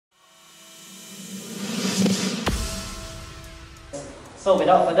So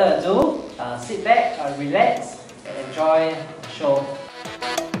without further ado, sit back, relax, and enjoy the show.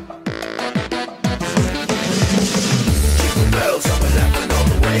 Jingle bells, I'm laughing all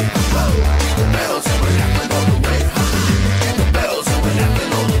the way. Jingle bells, I'm laughing all the way. Jingle bells, I'm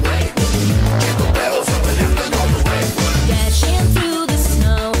laughing all the way. Jingle bells, I'm laughing all the way. Dashing through the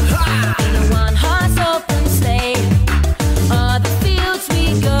snow in a one-horse open sleigh. All the fields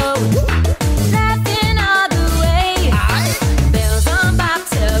we go, laughing all the way. Bells on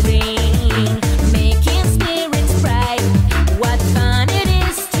bobtail ring, making spirits bright. What fun it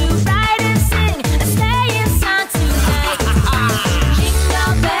is to ride and sing a sleighing song tonight.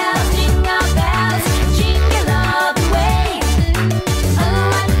 Jingle bells, jingle all the way. Oh,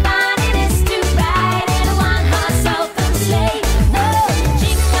 what fun it is to ride in a one-horse open sleigh. Oh,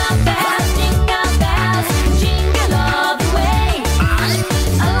 jingle bells, jingle all the way.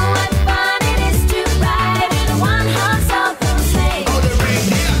 Oh, what fun it is to ride in a one-horse open sleigh. Oh, the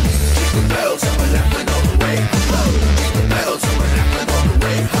reindeer. Jingle bells, I'm laughing all the way. Jingle bells, I'm laughing all the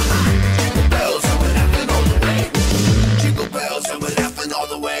way. Jingle bells, I'm laughing all the way. Jingle bells, I'm laughing all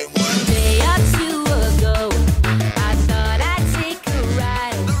the way. A day or two ago, I thought I'd take a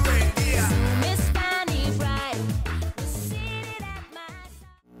ride. The reindeer. Miss Fanny Bright was seated at my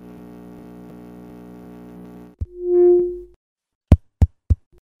side.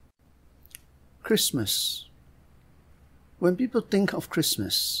 Christmas. When people think of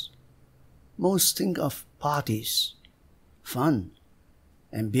Christmas, most think of parties, fun,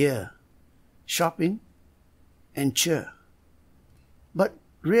 and beer, shopping, and cheer. But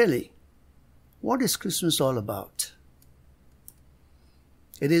really, what is Christmas all about?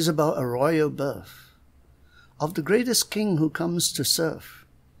 It is about a royal birth of the greatest king who comes to serve.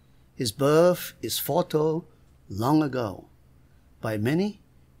 His birth is foretold long ago by many,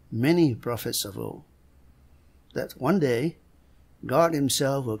 many prophets of old, that one day God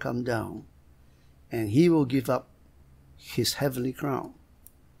himself will come down and he will give up his heavenly crown.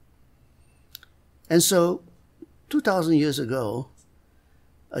 And so, 2,000 years ago,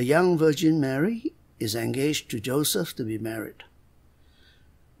 a young Virgin Mary is engaged to Joseph to be married.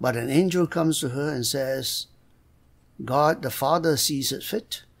 But an angel comes to her and says, God the Father sees it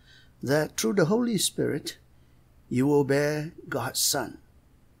fit that through the Holy Spirit you will bear God's Son,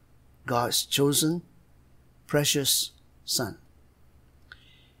 God's chosen, precious Son.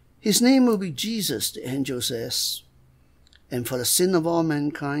 His name will be Jesus, the angel says, and for the sin of all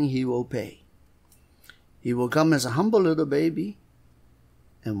mankind he will pay. He will come as a humble little baby,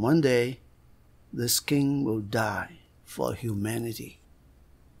 and one day this king will die for humanity.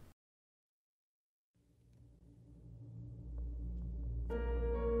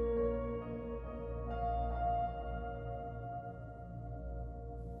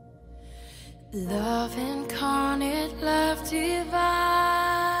 Love incarnate, love divine,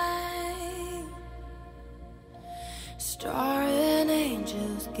 star and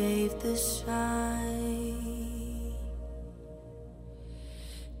angels gave the sign.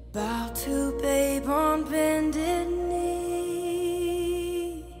 Bow to babe on bended knee,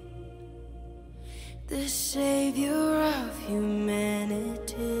 the savior of humanity.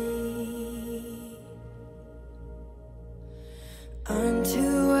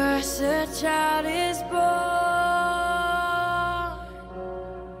 Unto us a child is born,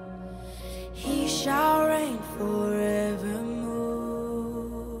 he shall reign forevermore.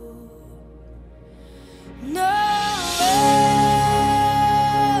 Noel,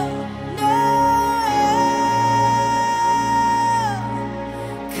 Noel,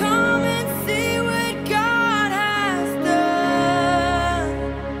 come and see what God has done.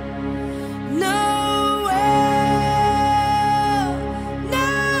 Noel,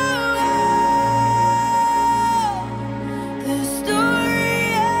 Noel, the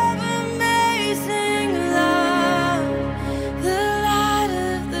story of amazing love, the light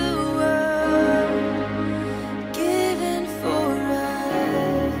of the world, given for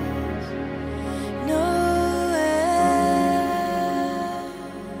us. Noel,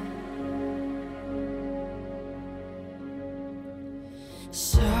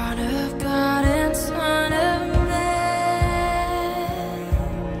 Son of God and Son of Man,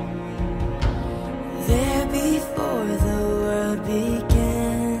 there before the world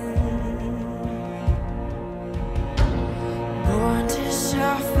began, born to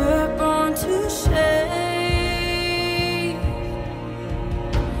suffer, born to save,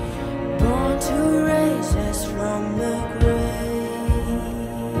 born to raise us from the grave.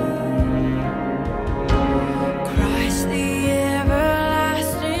 Christ the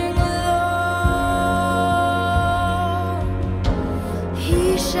everlasting Lord,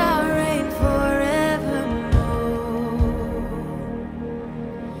 he shall reign forevermore.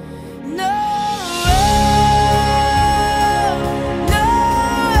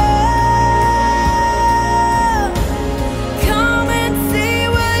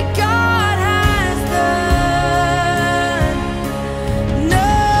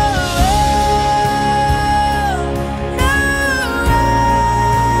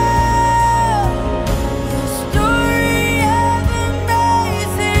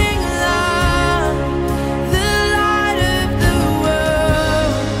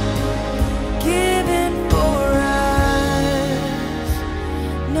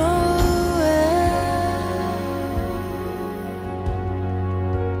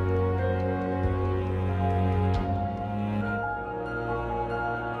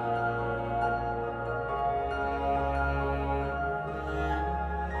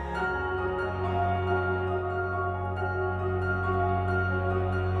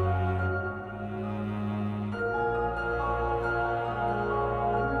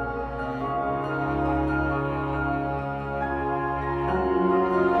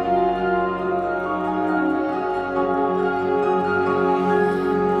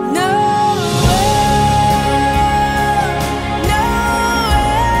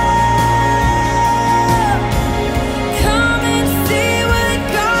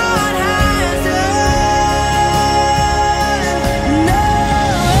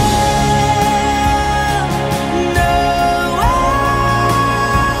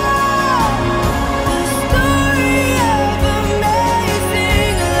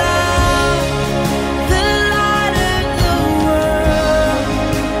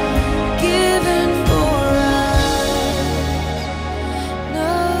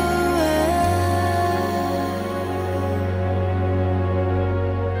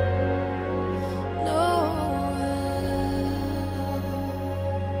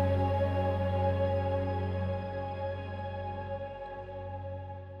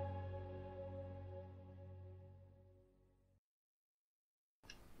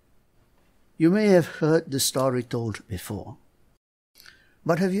 You may have heard this story told before,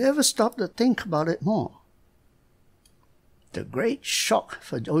 but have you ever stopped to think about it more? The great shock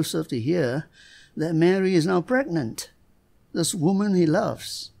for Joseph to hear that Mary is now pregnant, this woman he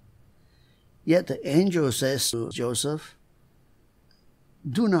loves. Yet the angel says to Joseph,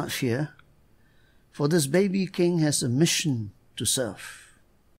 "Do not fear, for this baby king has a mission to serve."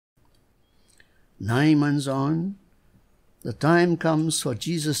 9 months on, the time comes for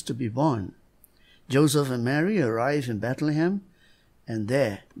Jesus to be born. Joseph and Mary arrive in Bethlehem, and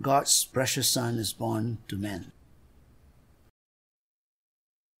there God's precious Son is born to men.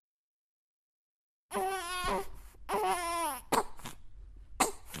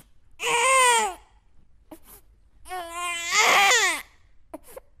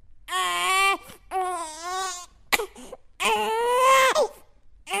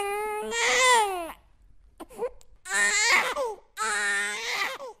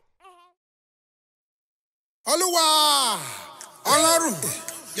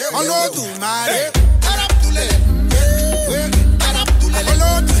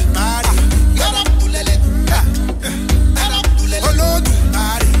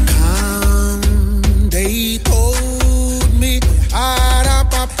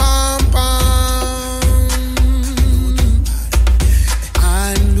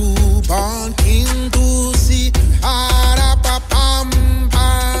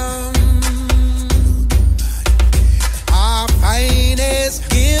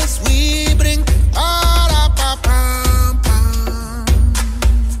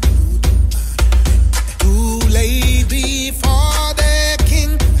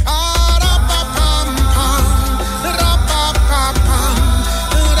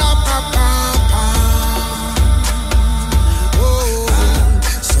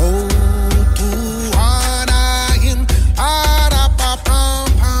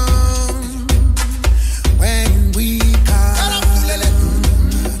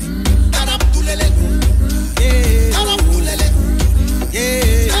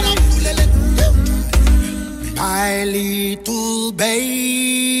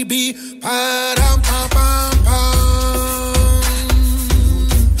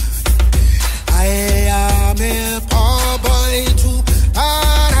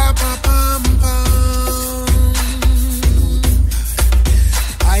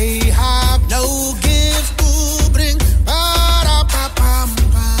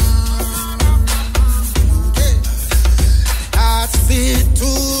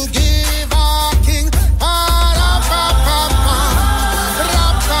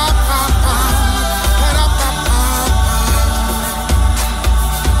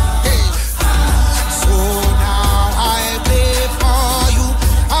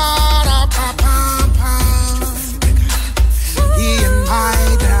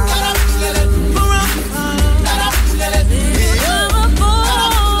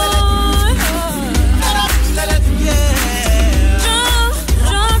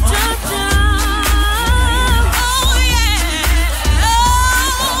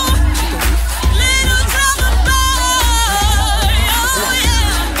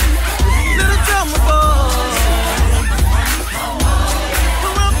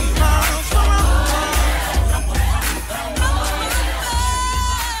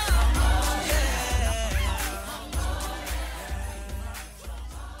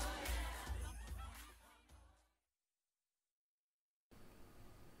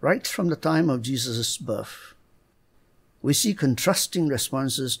 Right from the time of Jesus' birth, we see contrasting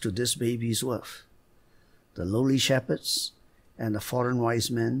responses to this baby's birth. The lowly shepherds and the foreign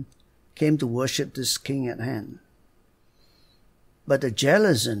wise men came to worship this king at hand. But the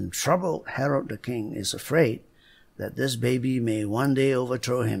jealous and troubled Herod the king is afraid that this baby may one day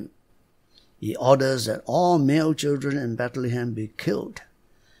overthrow him. He orders that all male children in Bethlehem be killed,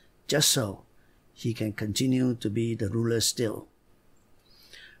 just so he can continue to be the ruler still.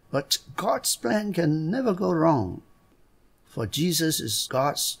 But God's plan can never go wrong, for Jesus is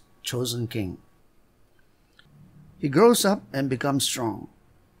God's chosen king. He grows up and becomes strong.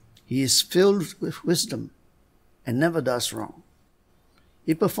 He is filled with wisdom and never does wrong.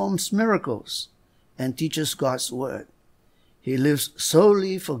 He performs miracles and teaches God's word. He lives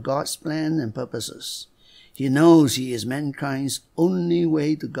solely for God's plan and purposes. He knows he is mankind's only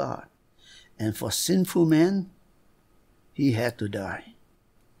way to God, and for sinful man, he had to die.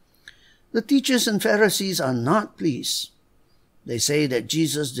 The teachers and Pharisees are not pleased. They say that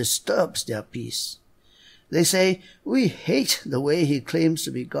Jesus disturbs their peace. They say, "We hate the way he claims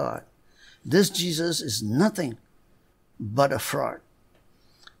to be God. This Jesus is nothing but a fraud."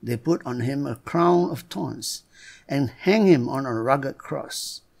 They put on him a crown of thorns and hang him on a rugged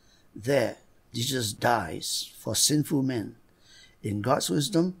cross. There Jesus dies for sinful men in God's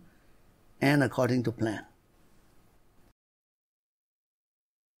wisdom and according to plan.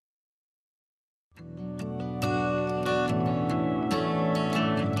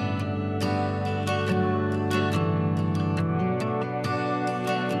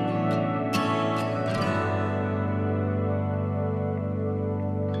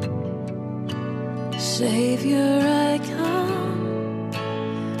 Savior, I come,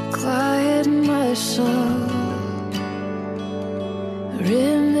 quiet my soul.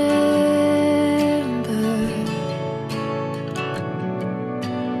 Remember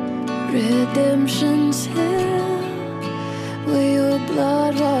redemption's hill, where your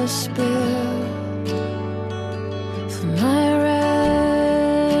blood was spilled for my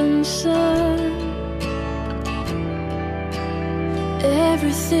ransom.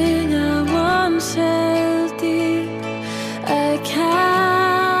 Everything I once held deep, I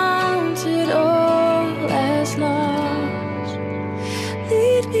counted all as lost.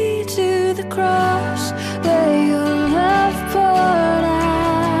 Lead me to the cross where your love poured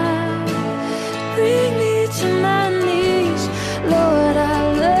out. Bring me to my knees, Lord,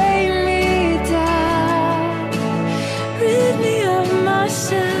 I lay me down. Rid me of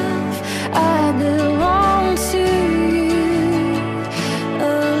myself, I belong to you.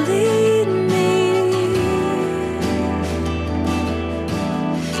 Oh, lead me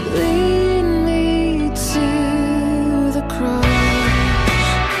to the cross.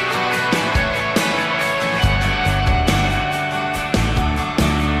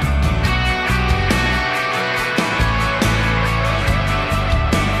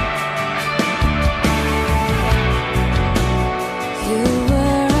 You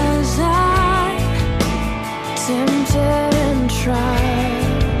were as I, tempted and tried.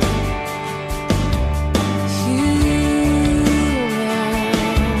 Human,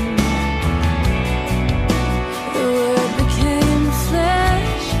 the Word became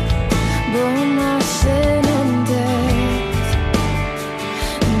flesh, bore my sin and death.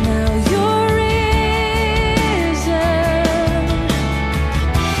 Now you're risen.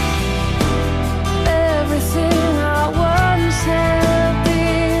 Everything I once held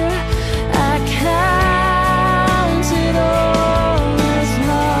dear, I counted all as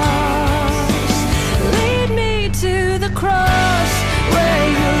lost. Lead me to the cross where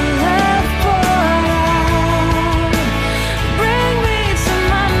your love poured out. Bring me to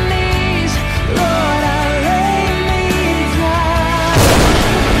my knees, Lord, I lay me down.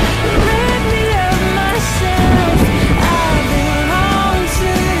 Rid me of myself, I belong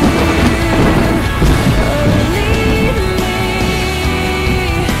to you. Oh, lead me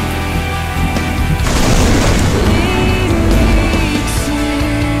to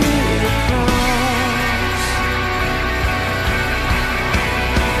the cross.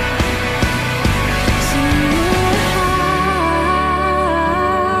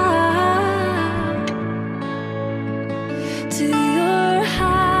 To your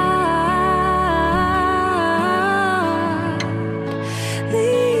heart.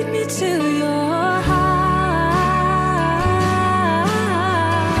 Lead me to your heart.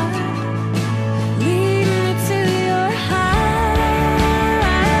 Lead me to your heart.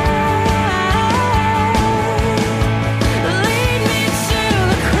 Lead me to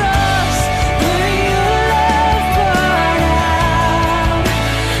the cross where your love poured out.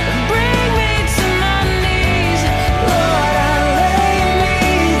 Bring me to my knees, Lord, I lay me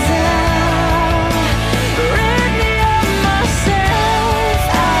down. Rid me of myself,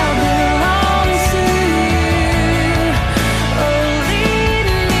 I belong to you. Oh, lead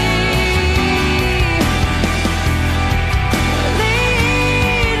me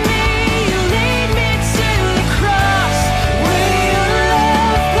to the cross where your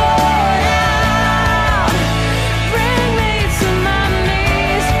love poured out. Bring me to my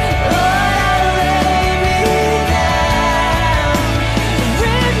knees, Lord, I lay me down.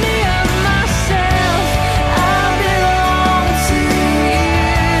 Rid me of myself, I belong to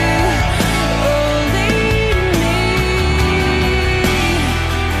you. Oh, lead me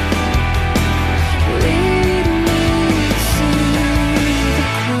to the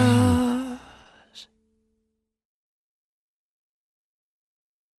cross.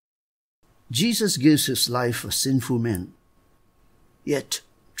 Jesus gives his life for sinful men. Yet,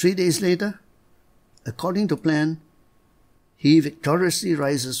 3 days later, according to plan, he victoriously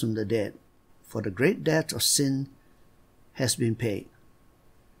rises from the dead, for the great debt of sin has been paid.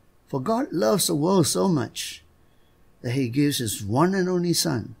 For God loves the world so much that he gives his one and only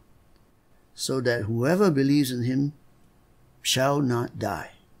Son, so that whoever believes in him shall not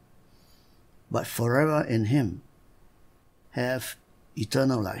die, but forever in him have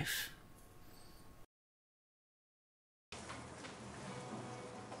eternal life.